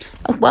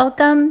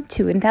Welcome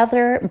to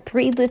another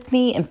Breathe With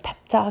Me and Pep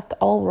Talk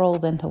all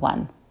rolled into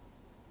one.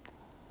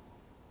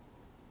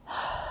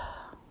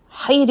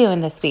 How you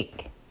doing this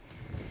week?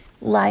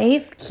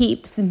 Life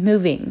keeps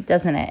moving,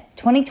 doesn't it?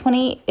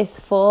 2020 is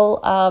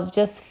full of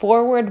just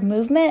forward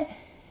movement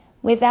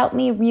without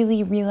me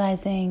really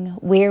realizing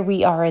where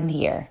we are in the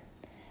year.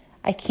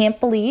 I can't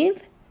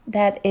believe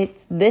that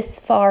it's this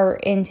far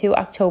into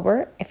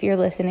October if you're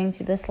listening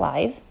to this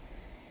live.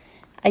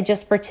 I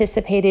just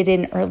participated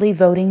in early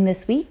voting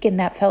this week and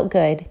that felt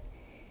good.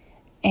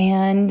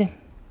 And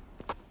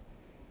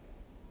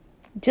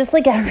just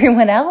like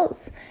everyone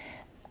else,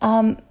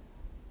 no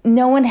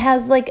one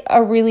has like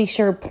a really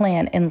sure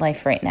plan in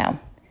life right now.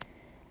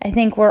 I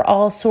think we're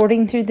all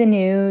sorting through the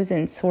news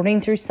and sorting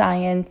through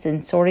science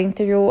and sorting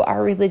through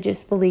our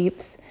religious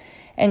beliefs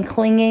and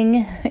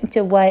clinging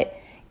to what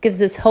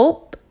gives us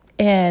hope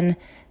and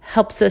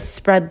helps us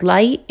spread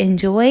light and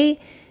joy.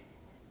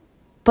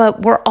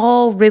 But we're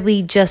all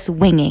really just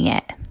winging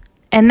it.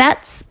 And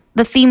that's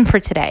the theme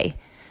for today.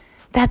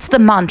 That's the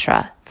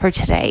mantra for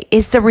today,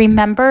 is to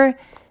remember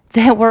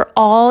that we're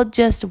all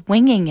just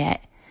winging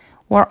it.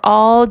 We're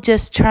all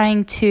just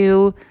trying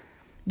to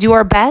do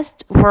our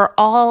best. We're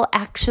all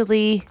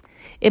actually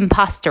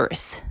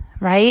imposters,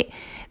 right?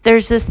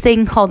 There's this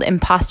thing called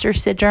imposter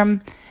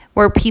syndrome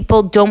where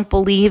people don't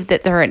believe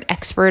that they're an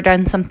expert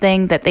on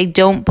something, that they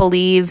don't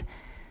believe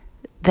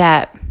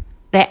that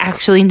they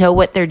actually know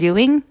what they're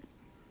doing.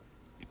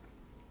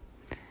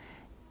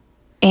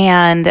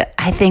 And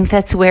I think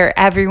that's where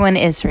everyone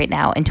is right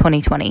now in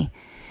 2020.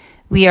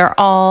 We are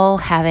all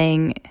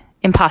having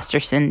imposter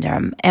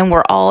syndrome and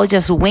we're all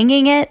just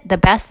winging it the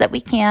best that we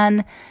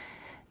can.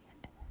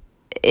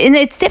 And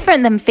it's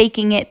different than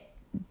faking it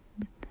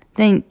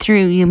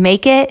through you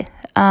make it.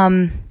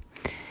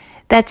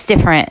 That's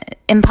different.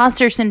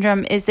 Imposter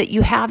syndrome is that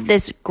you have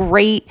this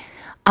great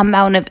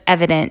amount of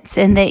evidence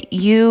and that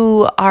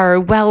you are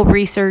well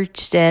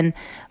researched and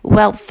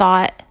well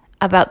thought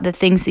about the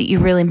things that you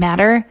really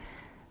matter,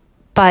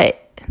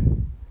 but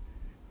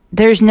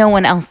there's no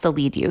one else to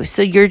lead you.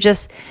 So you're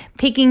just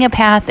picking a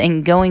path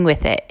and going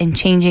with it and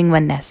changing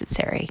when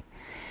necessary.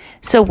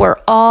 So we're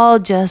all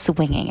just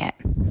winging it.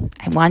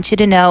 I want you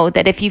to know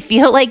that if you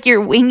feel like you're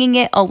winging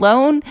it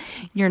alone,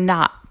 you're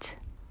not.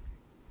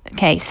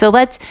 Okay, so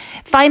let's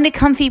find a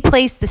comfy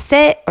place to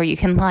sit, or you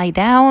can lie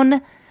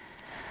down.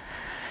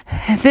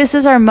 This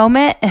is our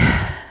moment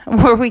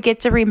where we get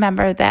to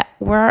remember that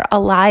we're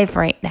alive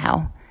right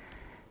now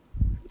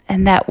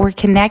and that we're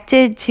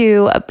connected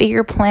to a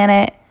bigger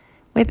planet.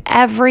 With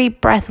every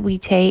breath we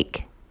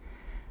take,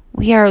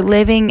 we are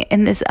living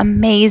in this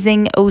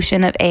amazing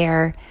ocean of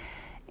air,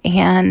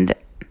 and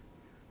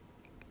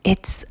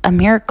it's a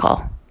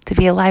miracle to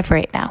be alive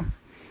right now.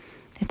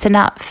 It's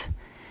enough.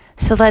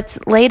 So let's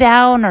lay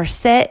down or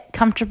sit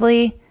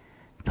comfortably,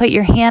 put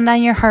your hand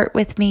on your heart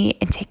with me,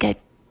 and take a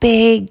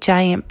big,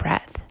 giant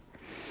breath.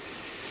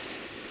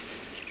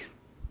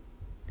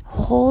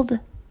 Hold.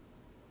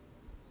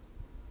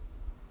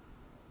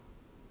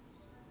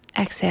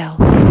 Exhale.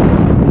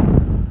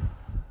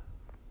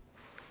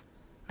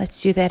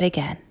 Let's do that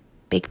again.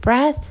 Big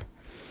breath.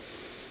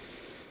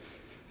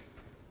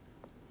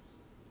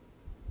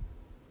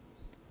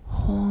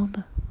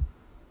 Hold.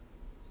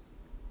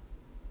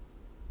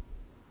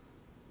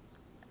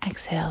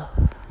 Exhale.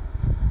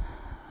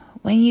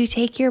 When you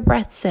take your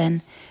breaths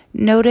in,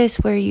 notice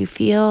where you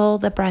feel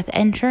the breath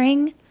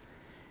entering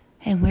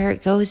and where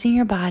it goes in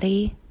your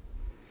body.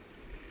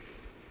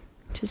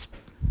 Just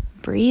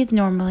breathe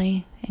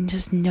normally and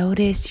just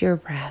notice your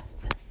breath.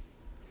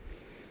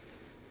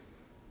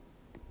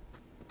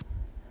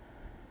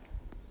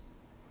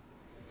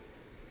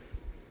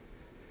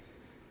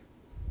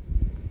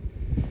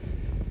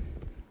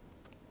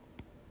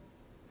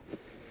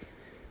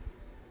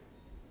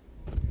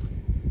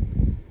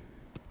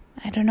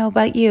 I don't know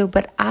about you,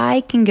 but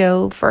I can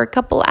go for a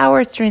couple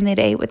hours during the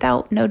day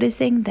without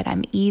noticing that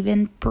I'm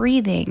even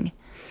breathing.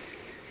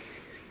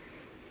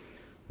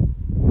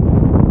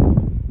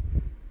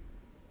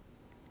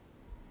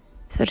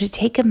 So to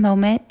take a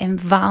moment and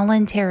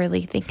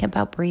voluntarily think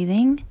about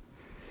breathing,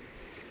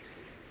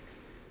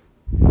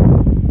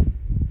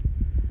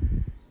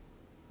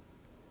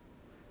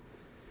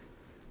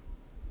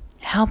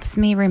 helps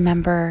me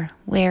remember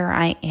where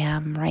I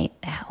am right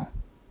now.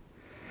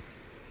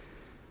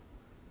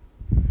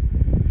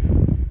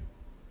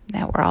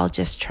 That we're all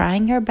just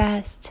trying our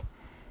best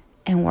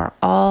and we're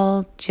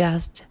all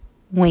just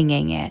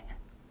winging it.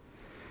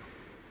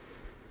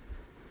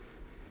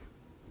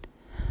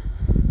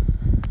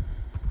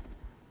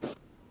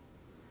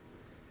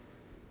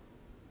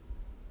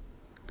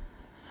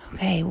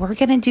 Okay, we're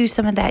going to do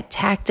some of that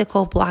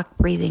tactical block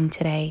breathing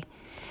today.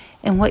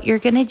 And what you're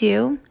going to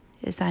do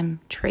is I'm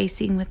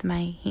tracing with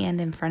my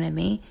hand in front of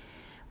me.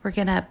 We're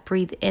going to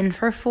breathe in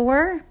for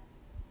 4,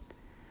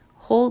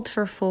 hold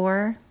for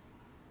 4,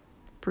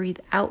 breathe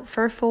out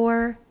for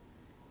 4,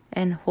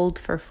 and hold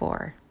for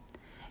 4.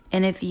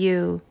 And if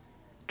you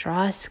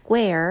draw a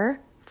square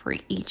for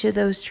each of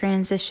those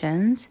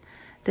transitions,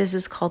 this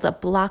is called a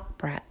block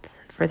breath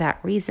for that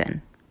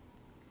reason.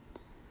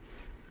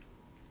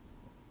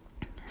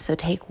 So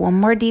take one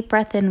more deep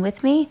breath in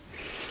with me.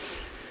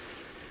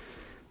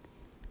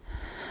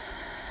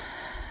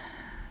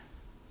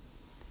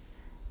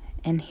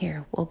 And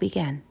here we'll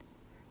begin.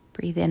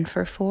 Breathe in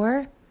for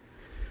 4.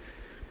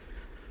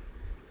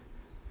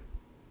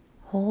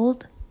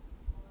 Hold.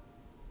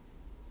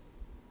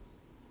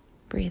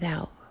 Breathe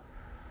out.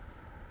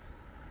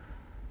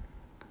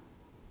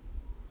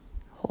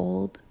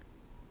 Hold.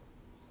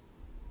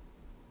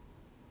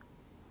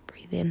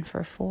 Breathe in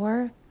for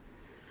 4.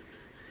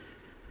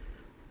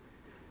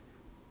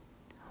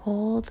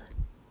 Hold.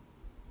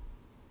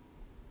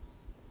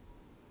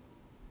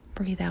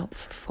 Breathe out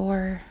for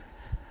 4.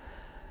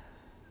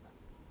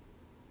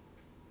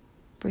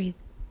 Breathe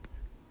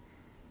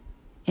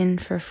in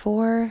for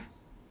 4.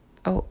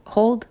 Oh,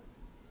 hold.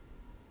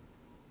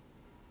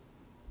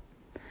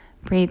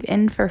 Breathe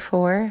in for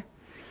 4.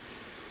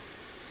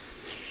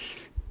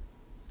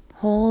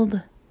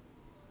 Hold.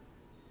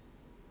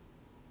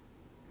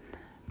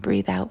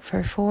 Breathe out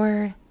for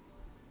 4.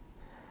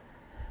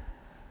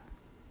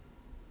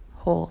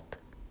 Hold.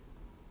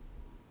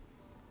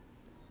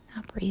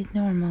 Now breathe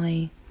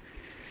normally.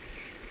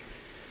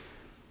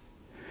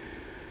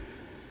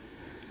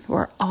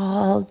 We're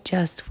all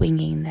just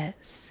winging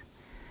this.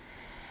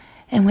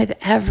 And with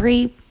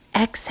every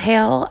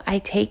exhale I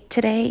take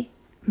today,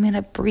 I'm going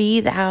to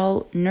breathe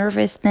out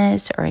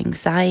nervousness or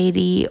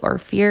anxiety or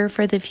fear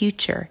for the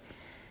future.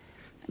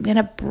 I'm going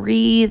to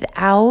breathe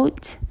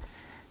out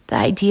the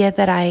idea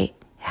that I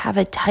have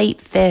a tight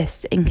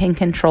fist and can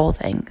control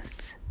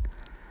things.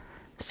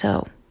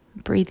 So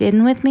breathe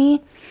in with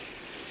me.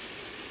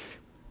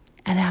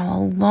 And now a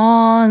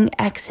long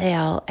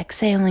exhale,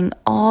 exhaling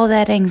all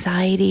that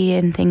anxiety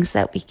and things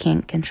that we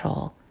can't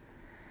control.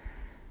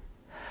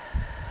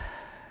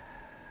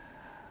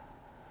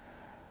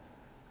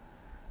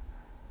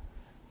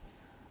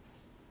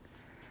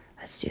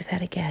 Let's do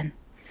that again.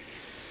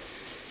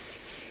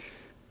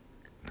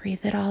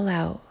 Breathe it all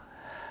out.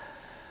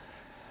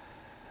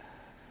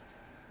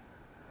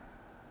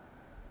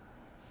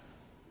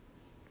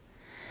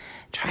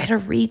 Try to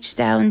reach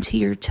down to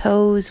your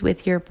toes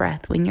with your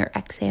breath. When you're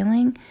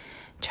exhaling,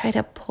 try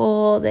to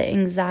pull the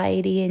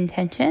anxiety and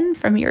tension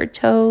from your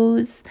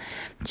toes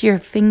to your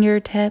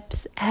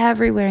fingertips,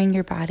 everywhere in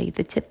your body,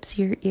 the tips of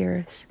your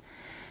ears.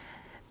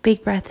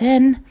 Big breath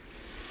in.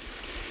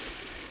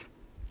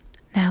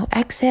 Now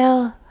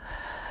exhale.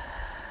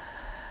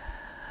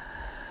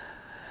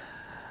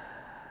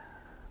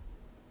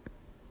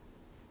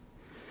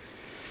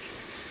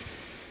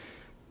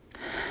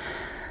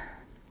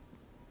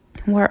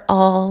 We're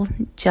all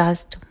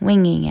just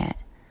winging it.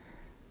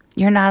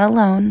 You're not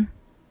alone.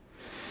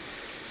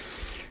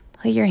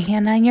 Put your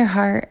hand on your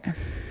heart.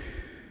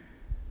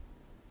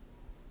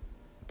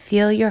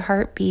 Feel your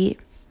heartbeat.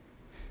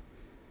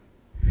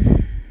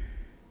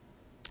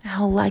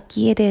 How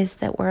lucky it is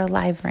that we're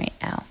alive right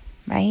now,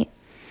 right?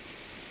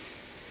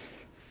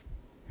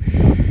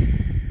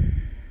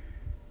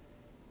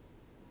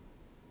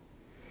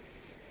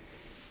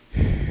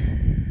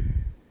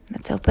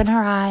 Let's open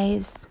our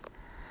eyes.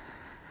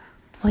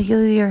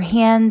 Wiggle your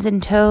hands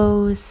and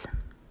toes.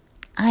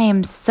 I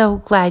am so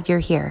glad you're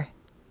here.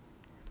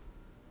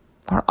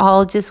 We're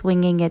all just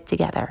winging it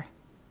together.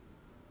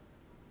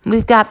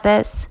 We've got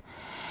this.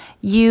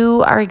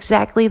 You are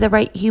exactly the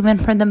right human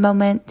for the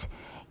moment.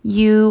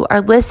 You are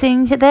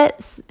listening to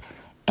this,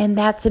 and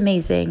that's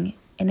amazing.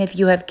 And if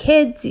you have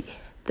kids,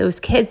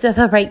 those kids are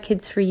the right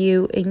kids for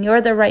you, and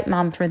you're the right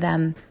mom for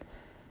them.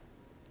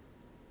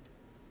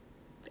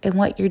 And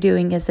what you're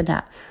doing is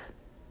enough.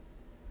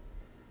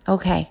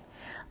 Okay.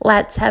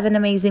 Let's have an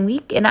amazing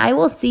week, and I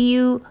will see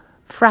you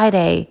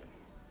Friday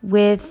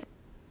with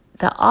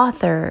the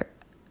author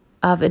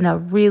of a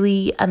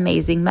really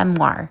amazing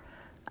memoir.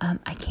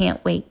 I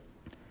can't wait.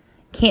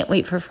 Can't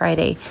wait for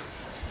Friday.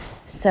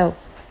 So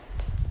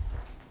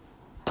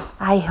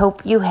I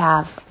hope you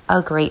have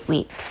a great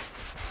week.